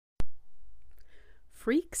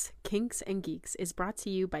Freaks, Kinks, and Geeks is brought to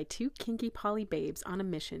you by two kinky poly babes on a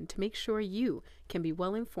mission to make sure you can be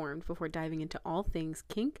well informed before diving into all things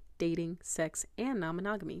kink, dating, sex, and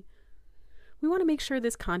non-monogamy. We want to make sure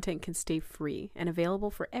this content can stay free and available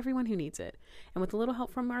for everyone who needs it. And with a little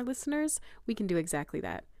help from our listeners, we can do exactly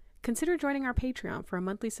that. Consider joining our Patreon for a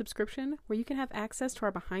monthly subscription where you can have access to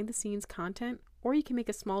our behind-the-scenes content, or you can make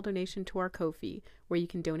a small donation to our Ko-fi, where you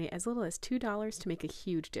can donate as little as $2 to make a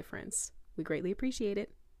huge difference. We greatly appreciate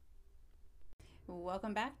it.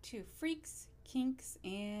 Welcome back to Freaks, Kinks,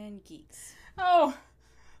 and Geeks. Oh,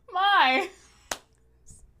 my!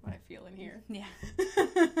 What I feel in here. Yeah.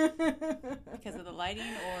 Because of the lighting,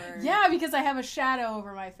 or... Yeah, because I have a shadow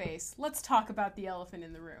over my face. Let's talk about the elephant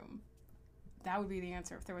in the room. That would be the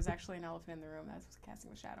answer if there was actually an elephant in the room that was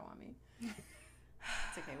casting a shadow on me.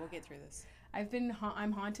 It's okay, we'll get through this.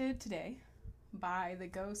 I'm haunted today by the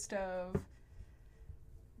ghost of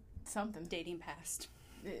something. Dating past.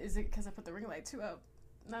 Is it because I put the ring light too up?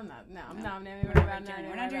 No, I'm not. No, No. I'm not.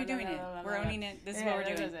 We're not doing it. We're owning it. This is what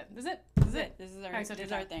we're doing. This is it. This is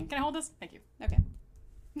our thing. Can I hold this? Thank you. Okay.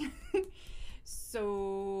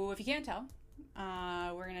 So, if you can't tell,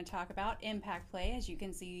 we're going to talk about Impact Play. As you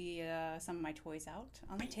can see, some of my toys out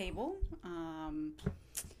on the table.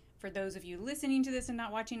 For those of you listening to this and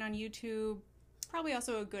not watching on YouTube, probably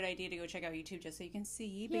also a good idea to go check out YouTube just so you can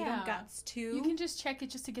see. But you don't guts to. You can just check it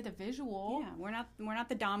just to get a visual. Yeah, we're not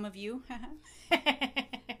the dom of you.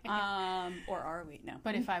 Or are we? No.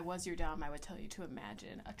 But if I was your dom, I would tell you to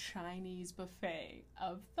imagine a Chinese buffet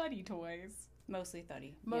of thuddy toys. Mostly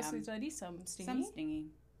thuddy. Mostly thuddy, some stingy. Some stingy.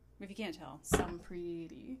 If you can't tell. Some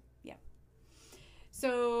pretty. Yeah.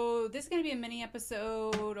 So this is going to be a mini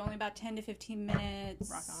episode, only about 10 to 15 minutes.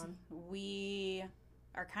 Rock on. We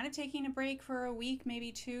are kind of taking a break for a week,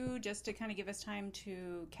 maybe two, just to kind of give us time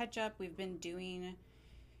to catch up. We've been doing,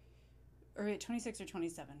 or 26 or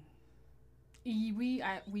 27? We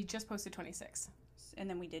just posted 26. And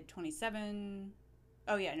then we did 27.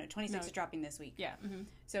 Oh, yeah, no, 26 is dropping this week. Yeah. Mm-hmm.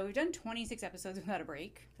 So we've done 26 episodes without a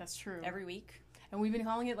break. That's true. Every week. And we've been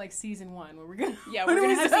calling it like season 1, where we're gonna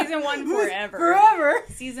have season 1 forever. Forever.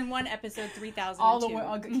 Season 1, episode 3002. All the way.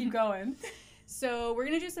 I'll keep going. So we're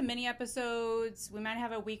gonna do some mini episodes. We might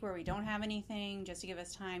have a week where we don't have anything, just to give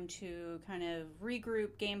us time to kind of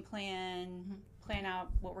regroup, game plan, plan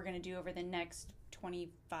out what we're gonna do over the next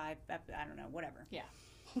 25. I don't know, whatever. Yeah.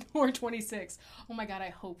 Or 26. Oh my god, I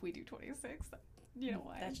hope we do 26. You know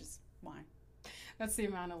why? That's just why. That's the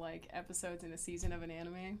amount of like episodes in a season of an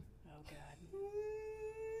anime. Oh god.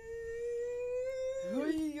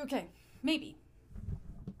 Okay, maybe.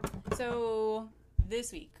 So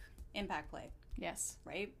this week, Impact Play. Yes.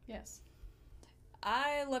 Right? Yes.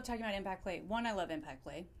 I love talking about Impact Play. One, I love Impact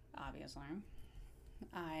Play, obviously.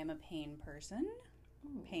 I am a pain person.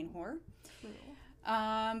 Ooh. Pain whore. True.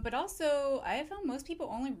 But also, I have found most people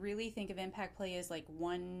only really think of Impact Play as like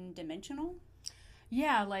one-dimensional.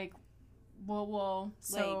 Yeah, like,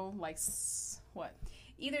 so, like what?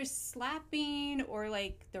 Either slapping or,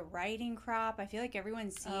 like, the riding crop. I feel like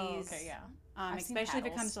everyone sees... Oh, okay, yeah. Especially if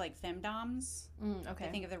it comes to, like, femdoms. Okay. I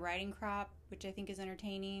think of the riding crop, which I think is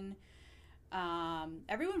entertaining.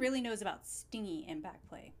 Everyone really knows about stingy Impact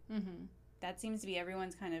Play. Mm-hmm. That seems to be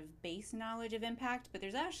everyone's kind of base knowledge of Impact, but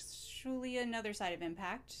there's actually another side of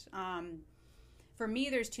Impact. For me,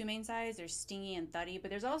 there's two main sides. There's stingy and thuddy,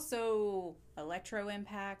 but there's also Electro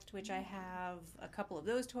Impact, which I have a couple of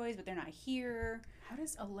those toys, but they're not here. How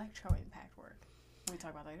does Electro Impact work? Can we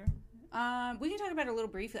talk about later? We can talk about it a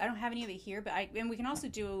little briefly. I don't have any of it here, but and we can also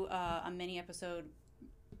do a mini episode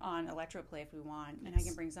on Electro Play if we want, and I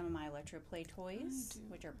can bring some of my Electro Play toys,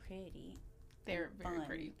 which are pretty. They're very fun.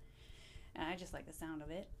 Pretty. And I just like the sound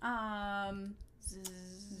of it.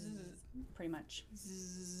 Pretty much.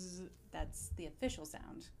 That's the official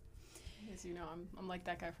sound. As you know, I'm like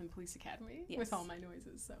that guy from the Police Academy with all my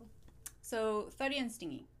noises. So thuddy and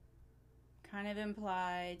stingy, kind of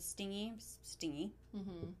implied. Stingy.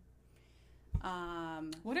 Mm-hmm.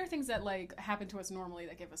 What are things that like happen to us normally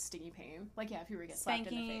that give us stingy pain? Like if you were to get slapped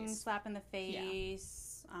in the face, slap in the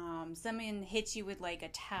face. Yeah. Someone hits you with like a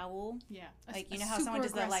towel. Yeah, like you know how someone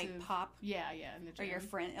does that like pop. Yeah, in the gym. Or your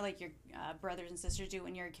friend, like your brothers and sisters do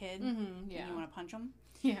when you're a kid. Mm-hmm, yeah, and you want to punch them.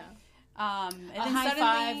 Yeah. And a then high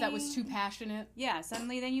five that was too passionate. Yeah,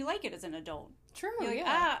 suddenly then you like it as an adult. True. You're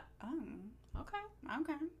like, okay.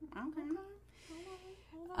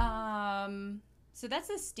 So that's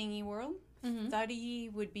the stingy world. Mm-hmm. Thuddy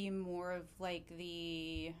would be more of like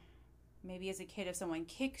the maybe as a kid if someone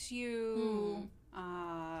kicks you.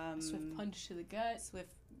 Swift punch to the gut.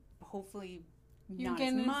 Swift, hopefully. You not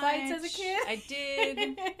getting as in much. fights as a kid? I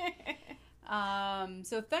did.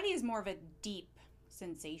 So thuddy is more of a deep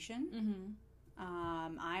sensation.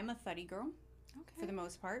 I'm a thuddy girl for the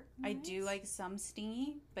most part. Nice. I do like some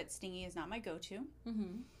stingy, but stingy is not my go-to.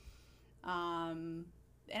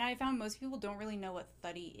 And I found most people don't really know what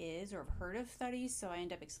thuddy is or have heard of thuddy, so I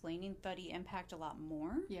end up explaining thuddy impact a lot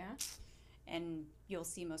more. Yeah. And you'll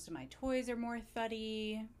see most of my toys are more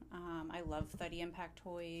thuddy. I love thuddy impact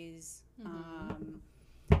toys.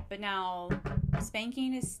 But now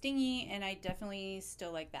spanking is stingy, and I definitely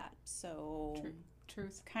still like that. So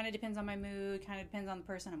Truth. Kind of depends on my mood, kind of depends on the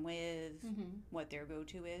person I'm with, what their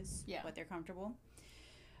go-to is, what they're comfortable.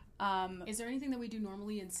 Is there anything that we do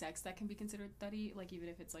normally in sex that can be considered thuddy, like even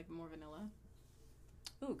if it's like more vanilla?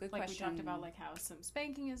 Ooh, good like question. We talked about like how some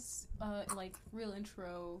spanking is like real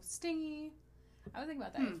intro stingy. I would think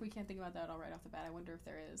about that. If we can't think about that all right off the bat, I wonder if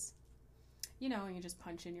there is. You know, and you just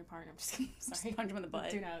punch in your partner. I'm just kidding. Sorry. Just punch him in the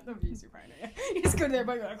butt. Do not abuse your partner. You just go to their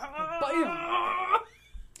butt, you're like, bam.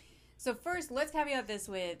 So first, let's caveat this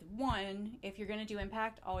with, one, if you're going to do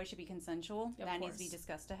impact, always should be consensual. That needs to be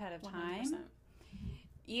discussed ahead of time. 100%.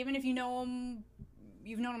 Even if you know them,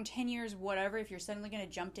 you've known them 10 years, whatever, if you're suddenly going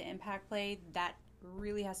to jump to impact play, that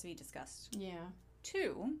really has to be discussed. Yeah.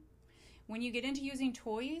 Two, when you get into using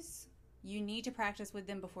toys, you need to practice with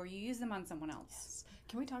them before you use them on someone else. Yes.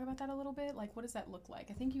 Can we talk about that a little bit? Like, what does that look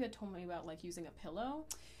like? I think you had told me about, like, using a pillow.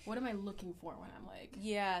 What am I looking for when I'm, like...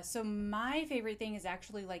 Yeah, so my favorite thing is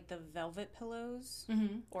actually, like, the velvet pillows.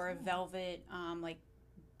 Or a velvet, like,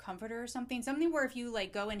 comforter or something. Something where if you,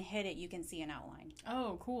 like, go and hit it, you can see an outline.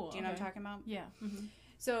 Oh, cool. Do you know what I'm talking about? Yeah.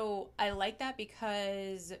 So I like that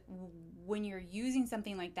because when you're using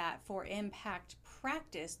something like that for impact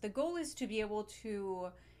practice, the goal is to be able to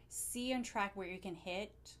see and track where you can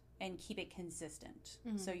hit and keep it consistent.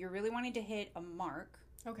 So you're really wanting to hit a mark.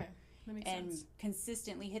 Okay. That makes sense. And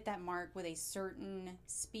consistently hit that mark with a certain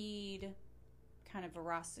speed, kind of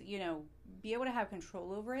veracity, you know, be able to have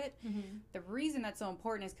control over it. The reason that's so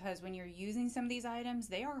important is because when you're using some of these items,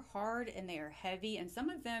 they are hard and they are heavy, and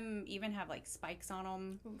some of them even have like spikes on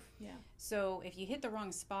them. Oof, yeah. So if you hit the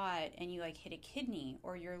wrong spot and you like hit a kidney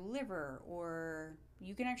or your liver, or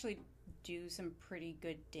you can actually do some pretty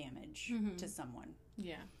good damage to someone.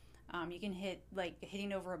 Yeah. You can hit, like,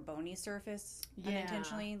 hitting over a bony surface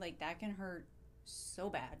unintentionally. Like, that can hurt so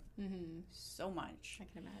bad. So much. I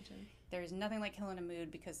can imagine. There's nothing like killing a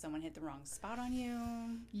mood because someone hit the wrong spot on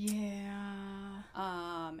you. Yeah.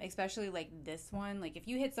 Especially, like, this one. Like, if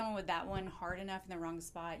you hit someone with that one hard enough in the wrong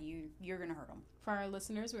spot, you're going to hurt them. For our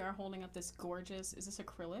listeners, we are holding up this gorgeous, is this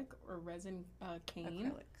acrylic or resin cane?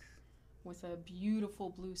 Acrylic. With a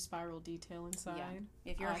beautiful blue spiral detail inside.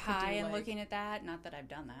 Yeah. If you're high and looking at that, not that I've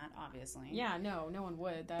done that, obviously. Yeah, no one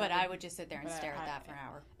would. But I would just sit there and stare at that for an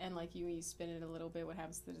hour. And like you spin it a little bit, what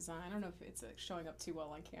happens to the design? I don't know if it's showing up too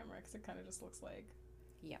well on camera because it kind of just looks like.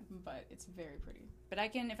 Yeah. But it's very pretty. But I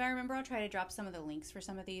can, if I remember, I'll try to drop some of the links for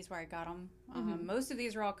some of these where I got them. Most of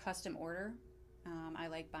these are all custom order. I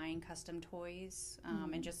like buying custom toys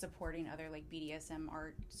and just supporting other like BDSM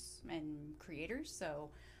arts and creators.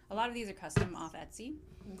 So a lot of these are custom off Etsy.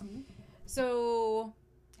 So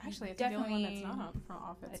actually, I think the only one that's not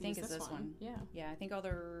off Etsy I think is this one. Yeah. Yeah, I think all the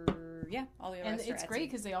other and rest it's are great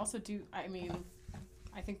Etsy. because they also do. I mean,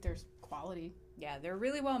 I think there's quality. Yeah, they're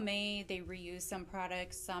really well made. They reuse some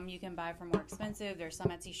products. Some you can buy for more expensive. There's some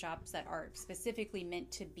Etsy shops that are specifically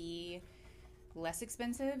meant to be less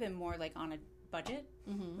expensive and more like on a budget,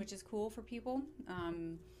 which is cool for people.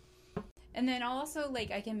 And then also, like,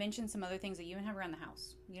 I can mention some other things that you even have around the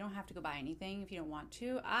house. You don't have to go buy anything if you don't want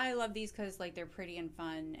to. I love these because, like, they're pretty and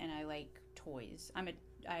fun, and I like toys. I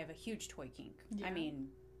have a huge toy kink. Yeah. I mean,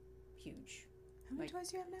 huge. How many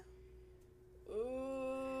toys do you have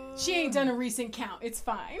now? She ain't done a recent count. It's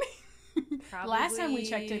fine. Last time we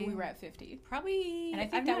checked in, we were at 50. Probably. And I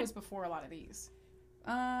think that was before a lot of these.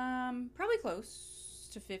 Probably close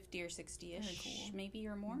to 50 or 60-ish, cool. maybe,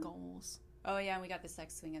 or more. Goals. Oh, yeah, and we got the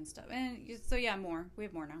sex swing and stuff. And so, yeah, more. We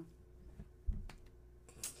have more now.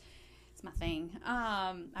 It's my thing.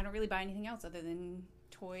 I don't really buy anything else other than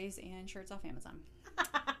toys and shirts off Amazon.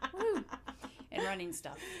 Woo! And running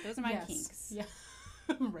stuff. Those are my kinks. Yeah.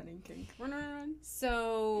 Running kink. Run.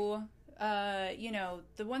 So, you know,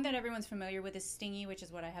 the one that everyone's familiar with is Stingy, which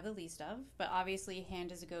is what I have the least of. But obviously,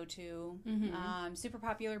 hand is a go-to. Super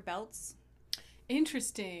popular belts.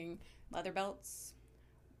 Interesting. Leather belts.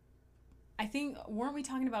 I think, weren't we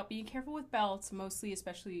talking about being careful with belts, mostly,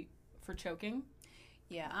 especially for choking?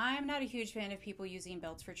 Yeah, I'm not a huge fan of people using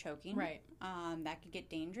belts for choking. Right. That could get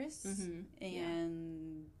dangerous.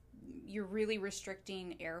 And you're really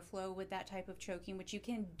restricting airflow with that type of choking, which you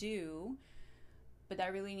can do, but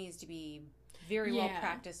that really needs to be very well Yeah.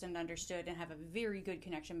 practiced and understood and have a very good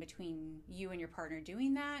connection between you and your partner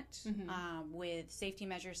doing that, with safety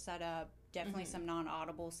measures set up, definitely some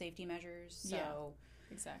non-audible safety measures. So Yeah.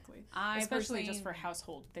 Exactly. I Especially personally just for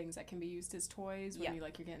household things that can be used as toys when Yeah. you're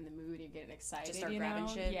getting in the mood, you're getting excited. Just start you grabbing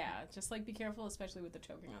know? shit. Yeah. Just be careful, especially with the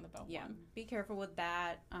choking on the belt yeah, one. be careful with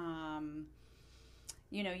that.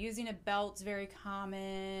 Using a belt's very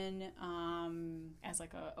common. As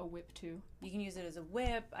a whip too. You can use it as a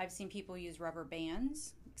whip. I've seen people use rubber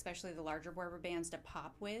bands, especially the larger rubber bands to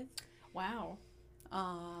pop with. Wow.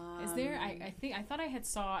 Is there? I thought I had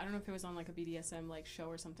saw. I don't know if it was on a BDSM show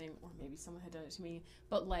or something, or maybe someone had done it to me.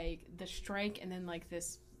 But the strike and then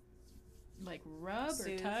this rub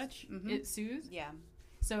Soothe. or touch, it soothes. Yeah.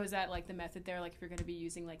 So is that the method there? If you're going to be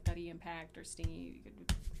using Nutty Impact or Stingy, you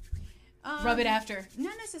could rub it after.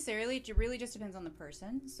 Not necessarily. It really just depends on the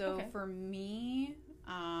person. So Okay. for me,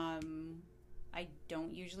 I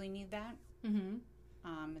don't usually need that. Mm-hmm.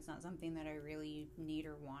 It's not something that I really need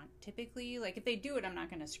or want typically. If they do it, I'm not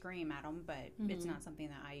going to scream at them, but it's not something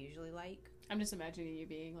that I usually like. I'm just imagining you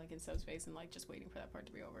being in subspace and just waiting for that part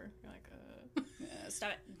to be over. You're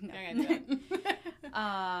Stop it. No. I gotta do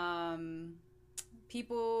it.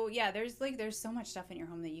 People, there's so much stuff in your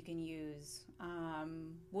home that you can use.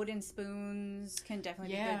 Wooden spoons can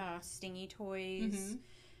definitely be good stingy toys.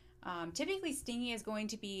 Typically, stingy is going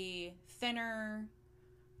to be thinner,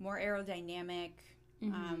 more aerodynamic.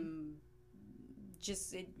 Pretty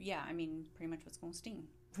much what's going to sting.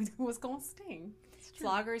 What's going to sting?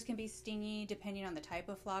 Floggers can be stingy depending on the type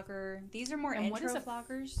of flogger. These are more intro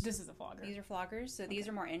floggers. This is a flogger. These are floggers, so these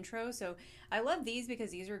are more intro. So I love these because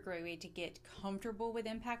these are a great way to get comfortable with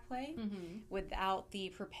impact play without the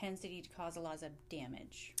propensity to cause a lot of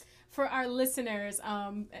damage. For our listeners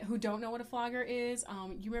who don't know what a flogger is,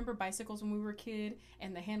 you remember bicycles when we were a kid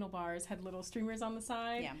and the handlebars had little streamers on the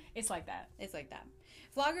side? Yeah. It's like that. It's like that.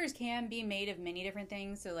 Floggers can be made of many different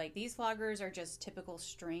things. So these floggers are just typical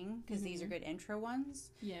string because these are good intro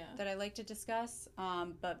ones that I like to discuss.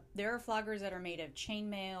 But there are floggers that are made of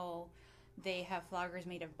chainmail. They have floggers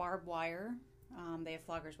made of barbed wire. They have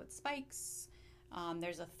floggers with spikes.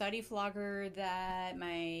 There's a Thuddy flogger that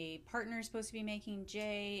my partner is supposed to be making,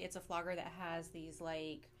 Jay. It's a flogger that has these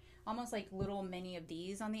almost little mini of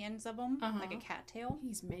these on the ends of them, like a cattail.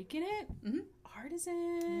 He's making it?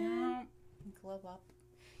 Artisan. Yeah. Glove up.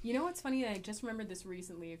 You know what's funny? I just remembered this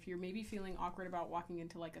recently. If you're maybe feeling awkward about walking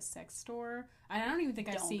into a sex store, and I don't even think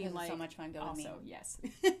I've seen it's so much fun. Go with me. Also, yes,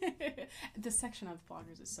 the section of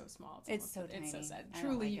floggers is so small. It's so tiny. It's so sad.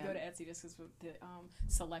 Truly, you go to Etsy just because of the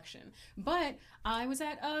selection. But I was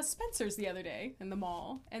at Spencer's the other day in the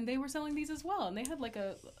mall, and they were selling these as well, and they had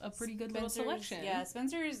a pretty good little selection. Yeah,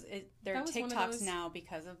 Spencer's. They're TikToks now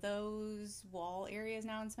because of those wall areas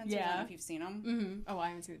now in Spencer's. I don't know if you've seen them. Mm-hmm. Oh, I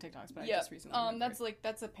haven't seen the TikToks, but I just recently.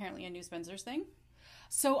 That's apparently a new Spencer's thing.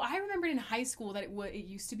 So I remembered in high school that it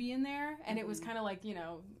used to be in there, and it was kind of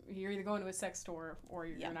you're either going to a sex store or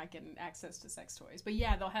you're not getting access to sex toys. But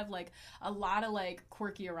yeah, they'll have a lot of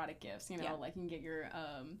quirky erotic gifts. You can get your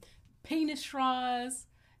penis straws,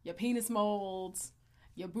 your penis molds,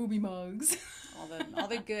 your booby mugs, all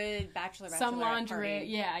the good bachelor some lingerie.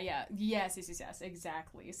 Party. Yes,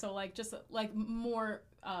 exactly. So just more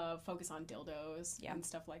focus on dildos and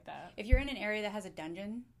stuff like that. If you're in an area that has a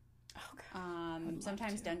dungeon. Oh, God.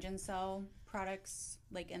 Sometimes dungeons sell products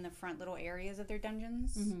in the front little areas of their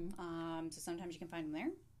dungeons. So sometimes you can find them there.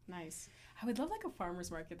 Nice. I would love a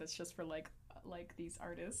farmer's market that's just for these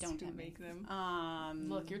artists who make them.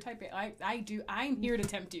 Look, you're type A. I'm here to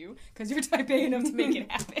tempt you because you're type A enough to make it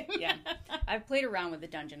happen. Yeah, I've played around with the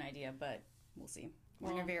dungeon idea, but we'll see.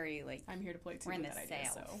 We're in a very I'm here to play too. We're in with the that idea,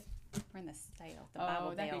 south. so. We're in the south. The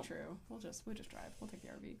Bible that'd Belt. be true. We'll just drive. We'll take the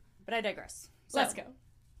RV. But I digress. So, let's go.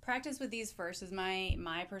 Practice with these first is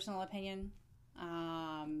my personal opinion.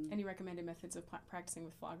 Any recommended methods of practicing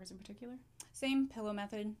with floggers in particular? Same pillow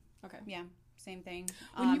method. Okay. Yeah, same thing.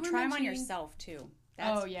 When you were try them on yourself too.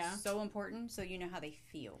 That's so important so you know how they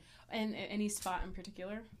feel. And any spot in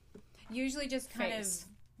particular? Usually just kind of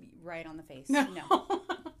right on the face. No.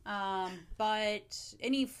 But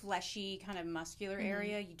any fleshy kind of muscular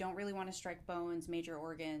area, you don't really want to strike bones, major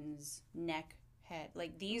organs, neck, head.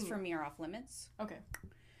 These for me are off limits. Okay.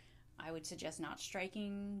 I would suggest not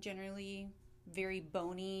striking generally very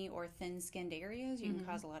bony or thin-skinned areas. You can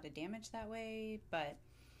cause a lot of damage that way. But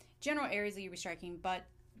general areas that you'll be striking, butt,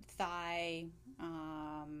 thigh,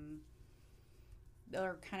 are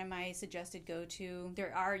kind of my suggested go-to.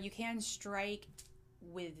 You can strike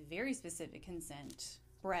with very specific consent.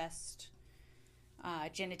 Breast,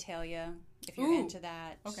 genitalia, if you're into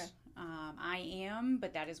that. Okay. I am,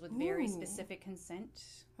 but that is with very specific consent.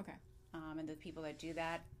 Okay. And the people that do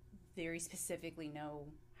that very specifically know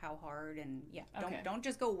how hard, and Okay. don't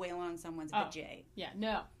just go wailing on someone's vajay. Yeah,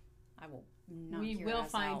 no. I will knock We your will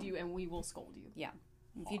ass find out. you and we will scold you. Yeah.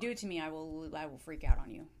 If you do it to me, I will freak out on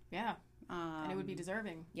you. Yeah. And it would be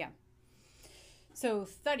deserving. Yeah. So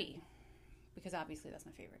Thuddy, because obviously that's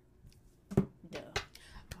my favorite. Duh.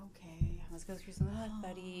 Okay. Let's go through some of the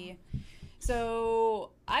Thuddy.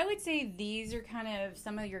 So I would say these are kind of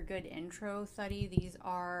some of your good intro Thuddy. These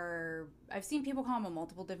are, I've seen people call them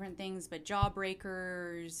multiple different things, but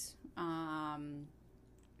jawbreakers,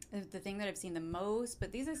 the thing that I've seen the most,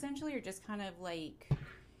 but these essentially are just kind of like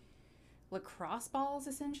lacrosse balls,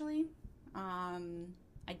 essentially.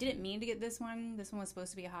 I didn't mean to get this one. This one was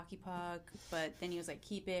supposed to be a hockey puck, but then he was like,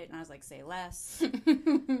 keep it. And I was like, say less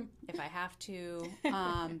if I have to.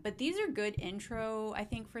 But these are good intro, I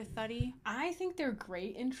think, for Thuddy. I think they're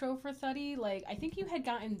great intro for Thuddy. Like, I think you had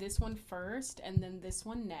gotten this one first and then this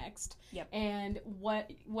one next. Yep. And what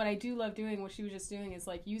I do love doing, what she was just doing, is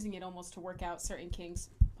like using it almost to work out certain kinks,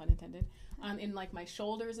 pun intended, in like my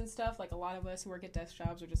shoulders and stuff. Like a lot of us who work at desk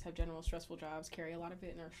jobs or just have general stressful jobs carry a lot of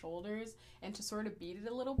it in our shoulders, and to sort of beat it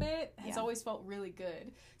a little bit has always felt really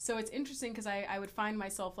good. So it's interesting because I would find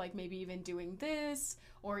myself like maybe even doing this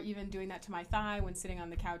or even doing that to my thigh when sitting on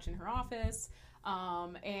the couch in her office.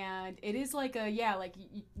 And it is like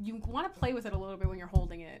you want to play with it a little bit when you're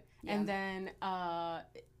holding it. Yeah. And then,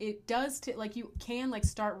 it does like you can like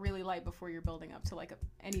start really light before you're building up to like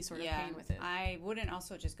any sort of pain with it. I wouldn't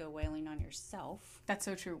also just go wailing on yourself. That's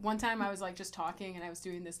so true. One time I was like just talking and I was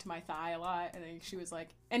doing this to my thigh a lot, and then she was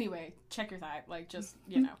like, anyway, check your thigh. Like just,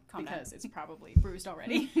 because it's probably bruised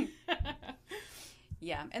already.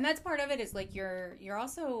 Yeah. And that's part of it, is like you're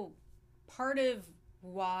also part of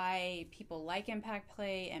why people like impact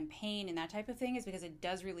play and pain and that type of thing, is because it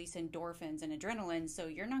does release endorphins and adrenaline, so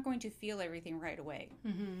you're not going to feel everything right away.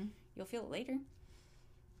 Mm-hmm. You'll feel it later.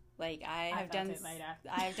 Like I've done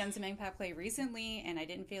some impact play recently and I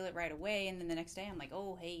didn't feel it right away, and then the next day I'm like,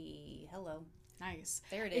 oh hey, hello. Nice.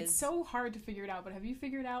 There it is. It's so hard to figure it out, but have you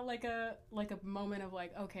figured out like a moment of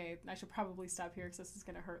like, okay, I should probably stop here because this is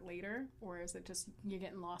going to hurt later? Or is it just you're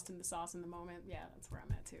getting lost in the sauce in the moment? Yeah, that's where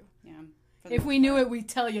I'm at too. Yeah. If we knew it, we'd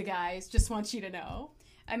tell you guys. Just want you to know.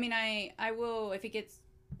 I mean, I will, if it gets,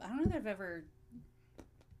 I don't know that I've ever,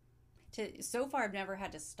 so far I've never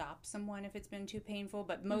had to stop someone if it's been too painful,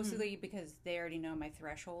 but mostly because they already know my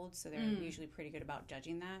threshold, so they're usually pretty good about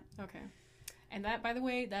judging that. Okay. And that, by the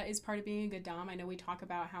way, that is part of being a good dom. I know we talk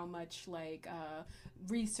about how much like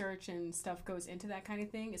research and stuff goes into that kind of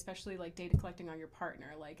thing, especially like data collecting on your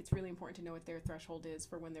partner. Like it's really important to know what their threshold is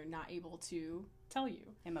for when they're not able to tell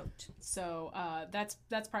you. Emote. So that's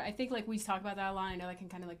part. I think like we talk about that a lot. I know that can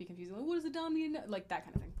kind of like be confusing. Like, what does a dom mean? Like that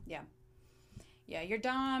kind of thing. Yeah. Yeah, your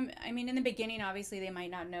dom, I mean, in the beginning, obviously, they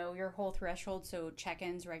might not know your whole threshold, so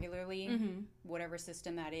check-ins regularly, whatever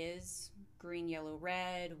system that is, green, yellow,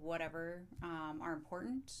 red, whatever, are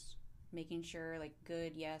important. Making sure, like,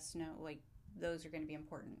 good, yes, no, like, those are going to be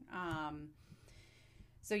important.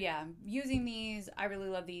 So, yeah, using these, I really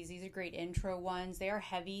love these. These are great intro ones. They are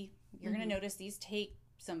heavy. You're going to notice these take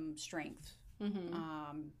some strength.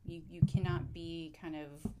 You cannot be kind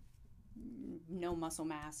of no muscle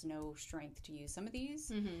mass, no strength to use some of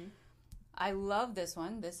these. I love this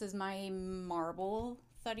one. This is my marble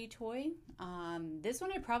Thuddy toy. This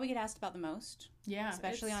one I probably get asked about the most. Yeah.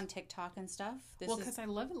 Especially on TikTok and stuff. Because I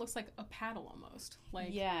love it. Looks like a paddle almost. Like,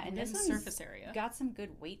 yeah, and this one's surface area. Got some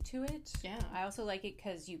good weight to it. Yeah. I also like it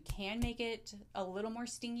because you can make it a little more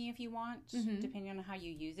stingy if you want, depending on how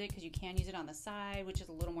you use it, because you can use it on the side, which is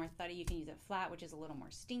a little more Thuddy. You can use it flat, which is a little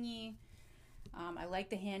more stingy. I like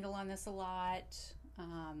the handle on this a lot.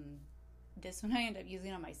 This one I end up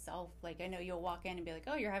using on myself. Like, I know you'll walk in and be like,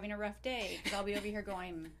 oh, you're having a rough day. Because I'll be over here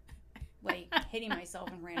going, like, hitting myself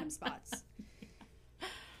in random spots.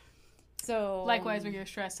 So. Likewise, when you're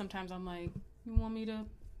stressed, sometimes I'm like, you want me to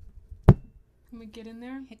get in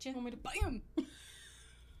there? Hit you? Want me to bam?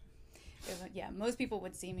 Yeah, most people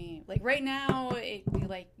would see me. Like, right now, it'd be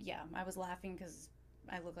like, yeah, I was laughing because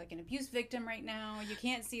I look like an abuse victim right now. You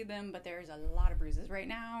can't see them, but there's a lot of bruises right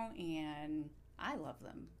now, and I love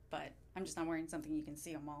them. But I'm just not wearing something you can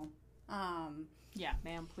see them all. Yeah,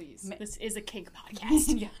 ma'am, please. This is a kink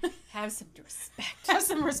podcast. Yeah. Have some respect. Have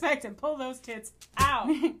some respect and pull those tits out.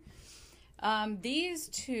 These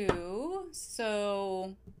two,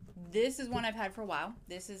 so this is one I've had for a while.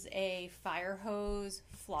 This is a fire hose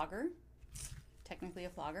flogger. Technically a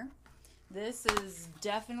flogger. This is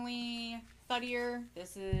definitely thuddier.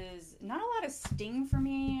 This is not a lot of sting for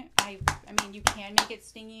me. I mean, you can make it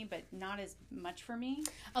stingy, but not as much for me.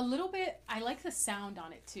 A little bit. I like the sound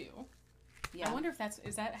on it too. Yeah. I wonder if has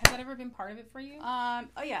that ever been part of it for you?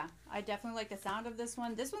 Oh yeah, I definitely like the sound of this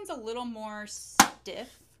one. This one's a little more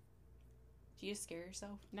stiff. Do you scare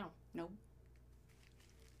yourself? No. Nope.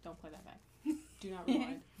 Don't play that back. Do not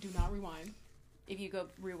rewind. Do not rewind. If you go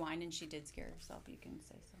rewind and she did scare herself, you can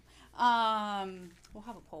say so. We'll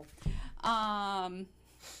have a poll.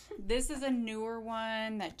 This is a newer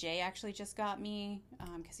one that Jay actually just got me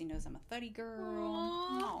because he knows I'm a thuddy girl.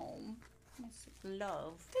 Oh,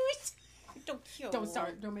 love. Don't kill. Don't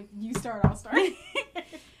start. Don't make you start. I'll start.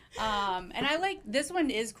 And I like this one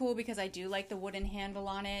is cool because I do like the wooden handle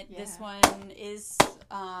on it. Yeah. This one is,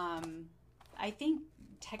 I think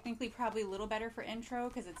technically probably a little better for intro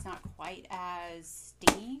because it's not quite as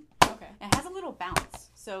stingy. Okay. It has a little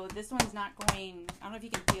bounce, so this one's not going. I don't know if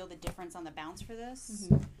you can feel the difference on the bounce for this.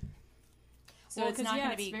 Mm-hmm. So it's not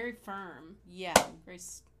going to be it's very firm. Yeah, very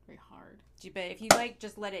hard. But if you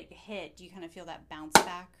just let it hit, do you kind of feel that bounce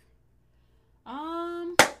back?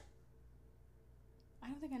 I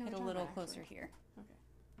don't think I know. Hit a little closer here.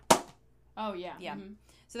 Okay. Oh yeah. Yeah. Mm-hmm.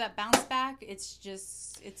 So that bounce back, it's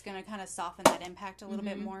going to kind of soften that impact a little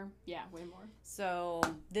bit more. Yeah, way more. So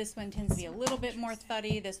this one tends to be a little bit more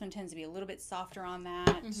thuddy. This one tends to be a little bit softer on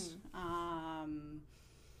that. Mm-hmm.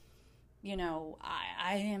 You know,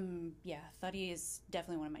 I am, thuddy is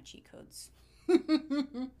definitely one of my cheat codes.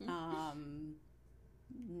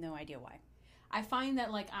 No idea why. I find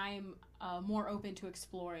that like I'm more open to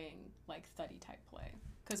exploring like thuddy type play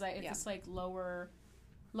because it's just like lower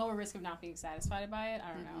risk of not being satisfied by it.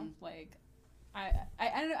 I don't know. Like I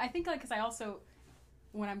don't know. I think like because I also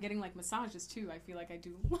when I'm getting like massages too, I feel like I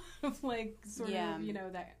do like sort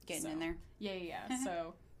of that getting in there. Yeah.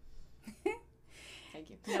 So thank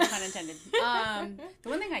you. No pun intended. The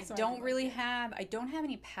one thing I don't really have, I don't have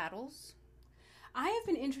any paddles. I have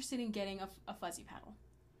been interested in getting a fuzzy paddle.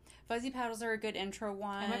 Fuzzy paddles are a good intro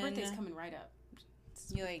one. And my birthday's coming right up.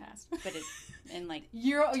 You like, but it's in like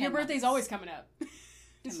your birthday's months. Always coming up.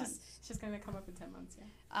 10 months. It's just gonna come up in 10 months.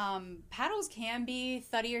 Yeah. Paddles can be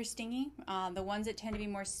thuddy or stingy. The ones that tend to be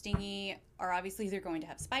more stingy are obviously they're going to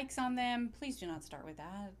have spikes on them. Please do not start with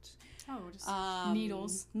that. Oh, just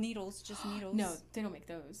needles. Needles, just needles. No, they don't make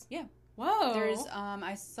those. Yeah. Whoa. There's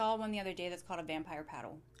I saw one the other day that's called a vampire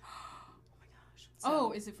paddle. Oh my gosh.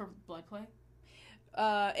 So, is it for blood play?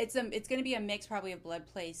 It's going to be a mix probably of blood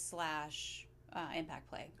play / impact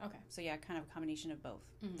play. Okay. So yeah, kind of a combination of both.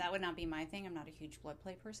 Mm-hmm. That would not be my thing. I'm not a huge blood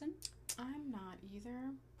play person. I'm not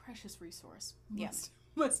either. Precious resource.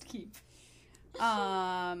 Must keep.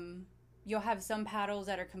 You'll have some paddles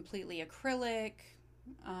that are completely acrylic.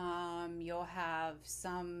 You'll have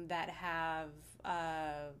some that have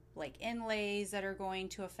like inlays that are going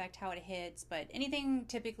to affect how it hits, but anything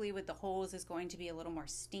typically with the holes is going to be a little more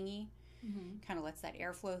stingy. Mm-hmm. Kind of lets that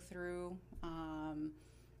airflow through.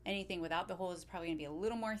 Anything without the holes is probably going to be a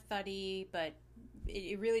little more thuddy, but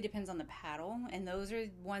it really depends on the paddle, and those are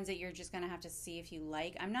ones that you're just going to have to see if you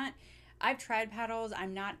like. I've tried paddles.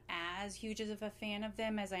 I'm not as huge of a fan of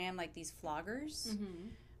them as I am like these floggers. Mm-hmm.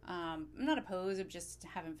 I'm not opposed. I just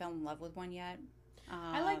haven't fell in love with one yet.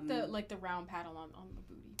 I like the round paddle on the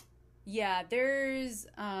booty. Yeah, there's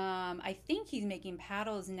I think he's making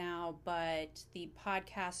paddles now, but the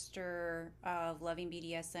podcaster of Loving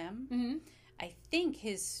BDSM, mm-hmm. I think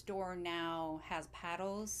his store now has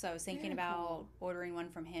paddles. So I was thinking about ordering one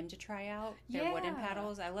from him to try out. They're wooden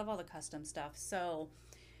paddles. I love all the custom stuff. So,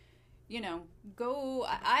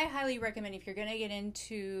 I highly recommend if you're going to get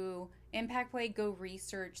into impact play, go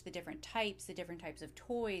research the different types of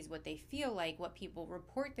toys, what they feel like, what people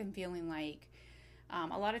report them feeling like.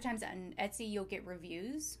 A lot of times on Etsy, you'll get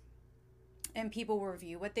reviews, and people will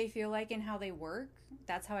review what they feel like and how they work.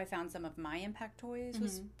 That's how I found some of my impact toys,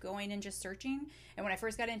 was going and just searching. And when I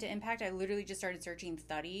first got into impact, I literally just started searching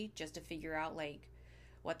thuddy just to figure out, like,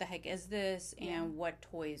 what the heck is this and what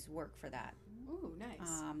toys work for that. Ooh,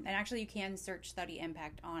 nice. And actually, you can search thuddy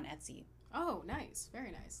impact on Etsy. Oh, nice.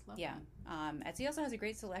 Very nice. Love that. Etsy also has a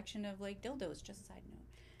great selection of, like, dildos, just a side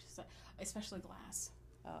note. Especially glass.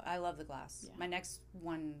 Oh, I love the glass. Yeah. My next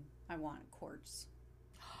one, I want quartz.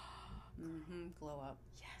 Glow up.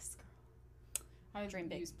 Yes, girl. I Dream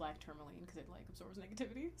big. use black tourmaline because it like absorbs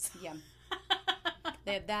negativity. Yeah.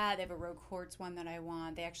 They have that. They have a rose quartz one that I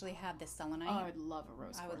want. They actually have the selenite. Oh, I'd love a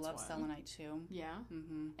rose quartz. I would love selenite too. Yeah.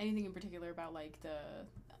 Mm-hmm. Anything in particular about like the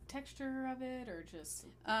texture of it, or just?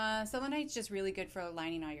 Selenite's just really good for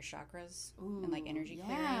aligning all your chakras and like energy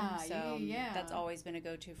clearing. So that's always been a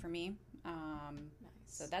go-to for me. Nice.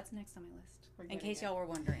 So that's next on my list. In case y'all were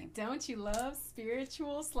wondering. Don't you love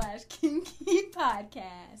spiritual / kinky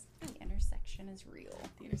podcast? The intersection is real.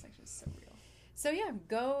 The intersection is so real. So yeah,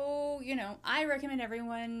 go, I recommend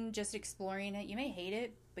everyone just exploring it. You may hate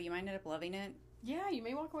it, but you might end up loving it. Yeah, you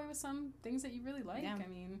may walk away with some things that you really like. Yeah. I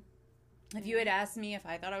mean, if you had asked me if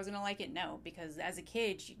I thought I was going to like it, no. Because as a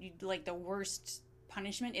kid, like the worst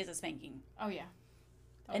punishment is a spanking. Oh, yeah.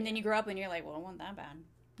 And then you grow up and you're like, well, it wasn't that bad.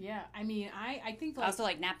 Yeah, I mean, I think I also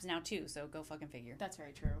like naps now too, so go fucking figure. That's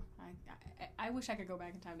very true. I wish I could go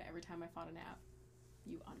back in time to every time I fought a nap.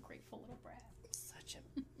 You ungrateful little brat.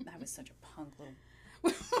 That was such a punk little...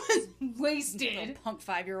 Wasted. Little punk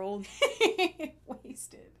 5-year-old.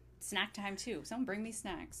 Wasted. Snack time too. Someone bring me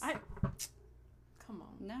snacks. Come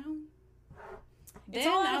on. No. It's Then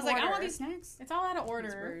all I out was of like, order. I want these snacks. It's all out of order.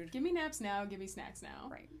 It's rude. Give me naps now. Give me snacks now.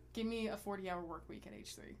 Right. Give me a 40-hour work week at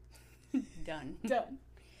age 3. Done. Done.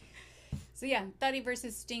 So yeah, Thuddy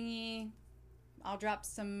versus Stingy. I'll drop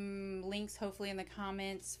some links hopefully in the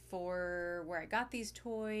comments for where I got these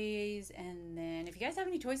toys. And then if you guys have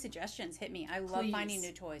any toy suggestions, hit me. I love finding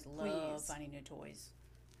new toys. Love finding new toys.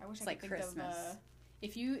 I wish It's I like could think Christmas. of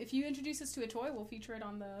if you introduce us to a toy, we'll feature it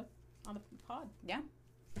on the pod. Yeah.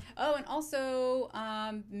 Oh, and also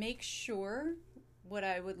make sure, what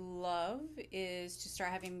I would love is to start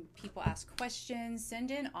having people ask questions, send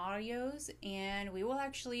in audios, and we will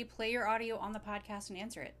actually play your audio on the podcast and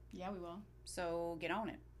answer it. Yeah, we will. So get on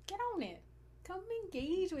it. Get on it. Come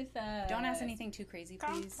engage with us. Don't ask anything too crazy,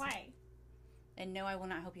 Come please. play. And no, I will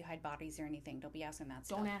not help you hide bodies or anything. Don't be asking that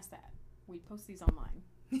stuff. Don't ask that. We post these online,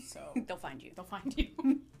 so They'll find you. they'll find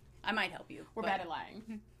you. I might help you. We're bad at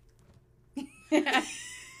lying.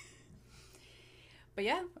 But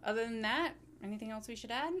yeah, other than that, anything else we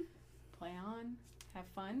should add? Play on. Have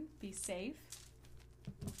fun. Be safe.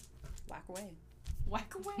 Whack away.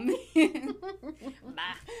 Whack away.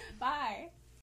 Bye. Bye.